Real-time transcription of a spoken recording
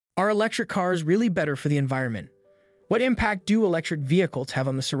Are electric cars really better for the environment? What impact do electric vehicles have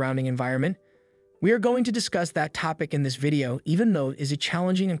on the surrounding environment? We are going to discuss that topic in this video, even though it is a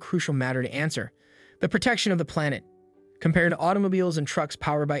challenging and crucial matter to answer. The protection of the planet. Compared to automobiles and trucks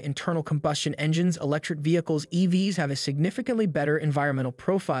powered by internal combustion engines, electric vehicles (EVs) have a significantly better environmental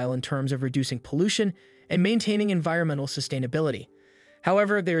profile in terms of reducing pollution and maintaining environmental sustainability.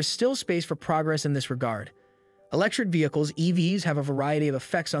 However, there is still space for progress in this regard. Electric vehicles (EVs) have a variety of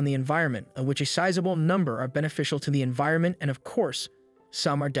effects on the environment, of which a sizable number are beneficial to the environment and, of course,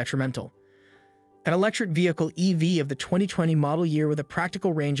 some are detrimental. An electric vehicle (EV) of the 2020 model year with a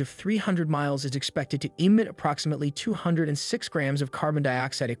practical range of 300 miles is expected to emit approximately 206 grams of carbon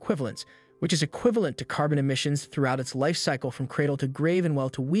dioxide equivalents, which is equivalent to carbon emissions throughout its life cycle from cradle to grave and well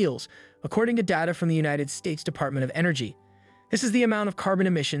to wheels, according to data from the United States Department of Energy. This is the amount of carbon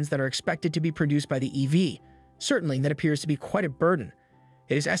emissions that are expected to be produced by the EV. Certainly, that appears to be quite a burden.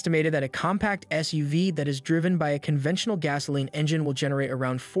 It is estimated that a compact SUV that is driven by a conventional gasoline engine will generate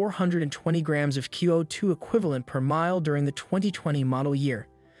around 420 grams of CO2 equivalent per mile during the 2020 model year.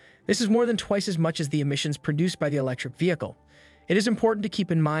 This is more than twice as much as the emissions produced by the electric vehicle. It is important to keep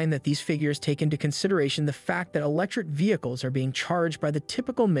in mind that these figures take into consideration the fact that electric vehicles are being charged by the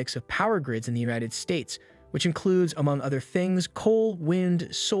typical mix of power grids in the United States, which includes, among other things, coal, wind,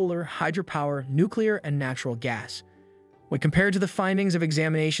 solar, hydropower, nuclear, and natural gas. When compared to the findings of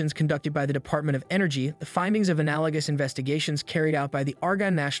examinations conducted by the Department of Energy, the findings of analogous investigations carried out by the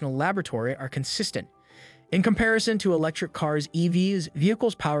Argonne National Laboratory are consistent. In comparison to electric cars (EVs),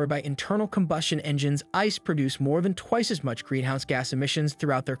 vehicles powered by internal combustion engines (ICE) produce more than twice as much greenhouse gas emissions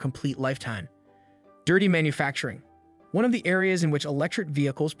throughout their complete lifetime. Dirty manufacturing. One of the areas in which electric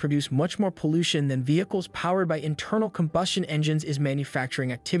vehicles produce much more pollution than vehicles powered by internal combustion engines is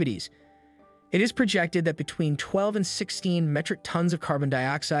manufacturing activities. It is projected that between 12 and 16 metric tons of carbon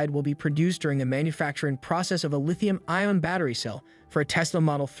dioxide will be produced during the manufacturing process of a lithium-ion battery cell for a Tesla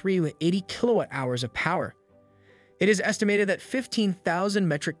Model 3 with 80 kilowatt-hours of power. It is estimated that 15,000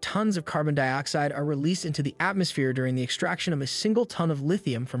 metric tons of carbon dioxide are released into the atmosphere during the extraction of a single ton of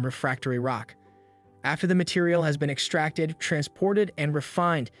lithium from refractory rock. After the material has been extracted, transported, and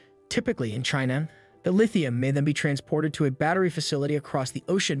refined, typically in China, the lithium may then be transported to a battery facility across the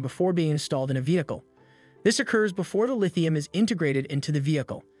ocean before being installed in a vehicle. This occurs before the lithium is integrated into the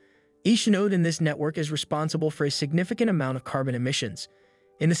vehicle. Each node in this network is responsible for a significant amount of carbon emissions.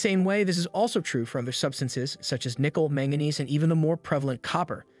 In the same way, this is also true for other substances such as nickel, manganese, and even the more prevalent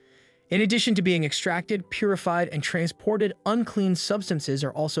copper. In addition to being extracted, purified, and transported, unclean substances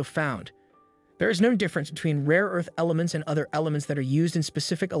are also found. There is no difference between rare earth elements and other elements that are used in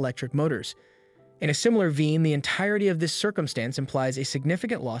specific electric motors. In a similar vein, the entirety of this circumstance implies a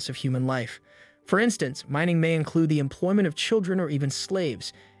significant loss of human life. For instance, mining may include the employment of children or even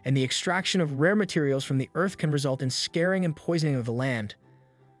slaves, and the extraction of rare materials from the earth can result in scarring and poisoning of the land.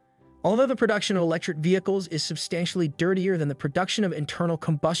 Although the production of electric vehicles is substantially dirtier than the production of internal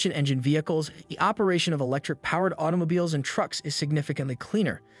combustion engine vehicles, the operation of electric-powered automobiles and trucks is significantly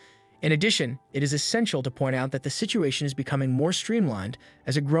cleaner. In addition, it is essential to point out that the situation is becoming more streamlined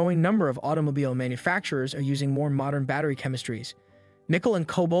as a growing number of automobile manufacturers are using more modern battery chemistries. Nickel and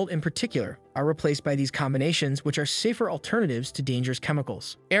cobalt in particular are replaced by these combinations, which are safer alternatives to dangerous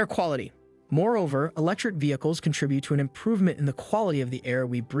chemicals. Air quality. Moreover, electric vehicles contribute to an improvement in the quality of the air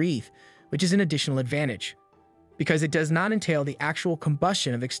we breathe, which is an additional advantage. Because it does not entail the actual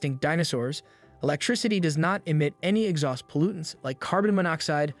combustion of extinct dinosaurs, electricity does not emit any exhaust pollutants like carbon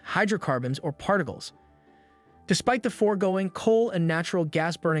monoxide, hydrocarbons, or particles. Despite the foregoing, coal and natural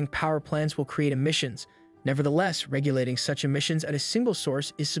gas-burning power plants will create emissions. Nevertheless, regulating such emissions at a single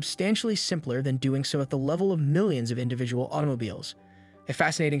source is substantially simpler than doing so at the level of millions of individual automobiles. A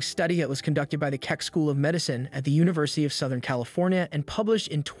fascinating study that was conducted by the Keck School of Medicine at the University of Southern California and published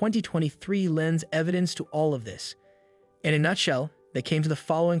in 2023 lends evidence to all of this. In a nutshell, they came to the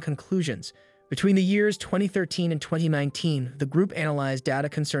following conclusions. Between the years 2013 and 2019, the group analyzed data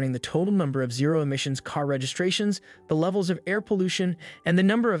concerning the total number of zero-emissions car registrations, the levels of air pollution, and the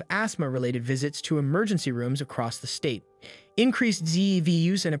number of asthma-related visits to emergency rooms across the state. Increased ZEV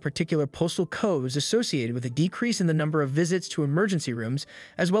use in a particular postal code was associated with a decrease in the number of visits to emergency rooms,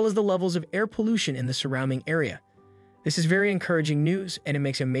 as well as the levels of air pollution in the surrounding area. This is very encouraging news, and it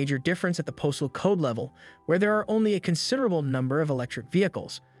makes a major difference at the postal code level, where there are only a considerable number of electric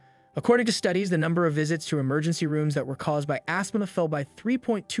vehicles. According to studies, the number of visits to emergency rooms that were caused by asthma fell by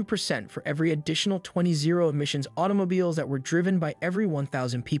 3.2% for every additional 20 zero-emissions automobiles that were driven by every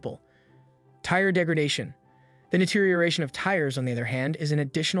 1,000 people. Tire degradation. The deterioration of tires, on the other hand, is an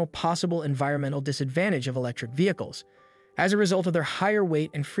additional possible environmental disadvantage of electric vehicles. As a result of their higher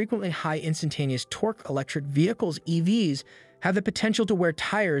weight and frequently high instantaneous torque, electric vehicles (EVs) have the potential to wear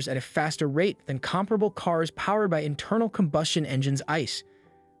tires at a faster rate than comparable cars powered by internal combustion engines (ICE).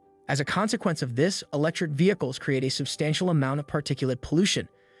 As a consequence of this, electric vehicles create a substantial amount of particulate pollution.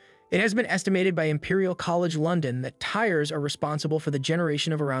 It has been estimated by Imperial College London that tires are responsible for the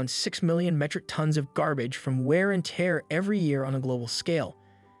generation of around 6 million metric tons of garbage from wear and tear every year on a global scale.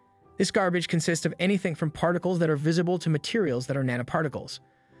 This garbage consists of anything from particles that are visible to materials that are nanoparticles.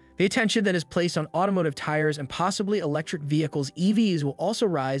 The attention that is placed on automotive tires and possibly electric vehicles (EVs) will also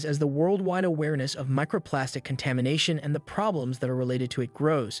rise as the worldwide awareness of microplastic contamination and the problems that are related to it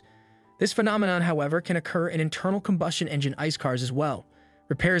grows. This phenomenon, however, can occur in internal combustion engine ICE cars as well.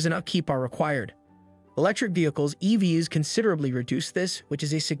 Repairs and upkeep are required. Electric vehicles (EVs) considerably reduce this, which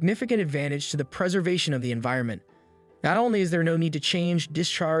is a significant advantage to the preservation of the environment. Not only is there no need to change,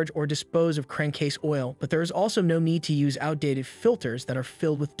 discharge, or dispose of crankcase oil, but there is also no need to use outdated filters that are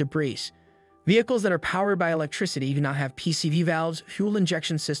filled with debris. Vehicles that are powered by electricity do not have PCV valves, fuel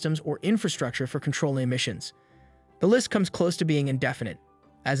injection systems, or infrastructure for controlling emissions. The list comes close to being indefinite.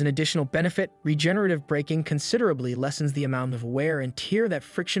 As an additional benefit, regenerative braking considerably lessens the amount of wear and tear that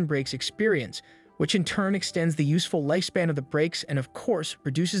friction brakes experience, which in turn extends the useful lifespan of the brakes and, of course,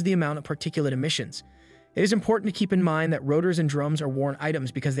 reduces the amount of particulate emissions. It is important to keep in mind that rotors and drums are worn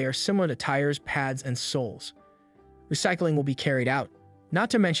items because they are similar to tires, pads, and soles. Recycling will be carried out. Not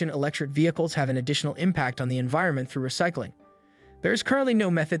to mention, electric vehicles have an additional impact on the environment through recycling. There is currently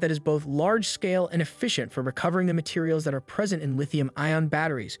no method that is both large-scale and efficient for recovering the materials that are present in lithium-ion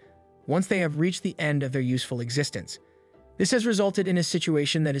batteries once they have reached the end of their useful existence. This has resulted in a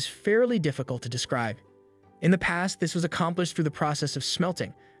situation that is fairly difficult to describe. In the past, this was accomplished through the process of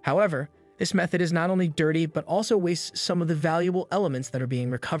smelting. However, this method is not only dirty but also wastes some of the valuable elements that are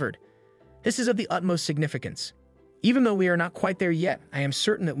being recovered. This is of the utmost significance. Even though we are not quite there yet, I am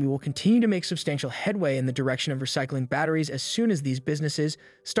certain that we will continue to make substantial headway in the direction of recycling batteries as soon as these businesses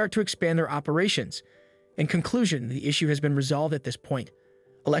start to expand their operations. In conclusion, the issue has been resolved at this point.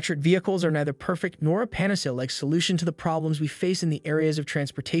 Electric vehicles are neither perfect nor a panacea-like solution to the problems we face in the areas of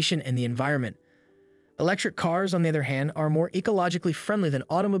transportation and the environment. Electric cars, on the other hand, are more ecologically friendly than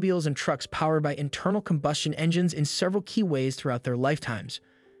automobiles and trucks powered by internal combustion engines in several key ways throughout their lifetimes.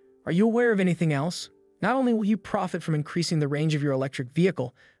 Are you aware of anything else? Not only will you profit from increasing the range of your electric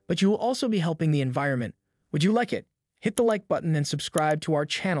vehicle, but you will also be helping the environment. Would you like it? Hit the like button and subscribe to our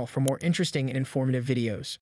channel for more interesting and informative videos.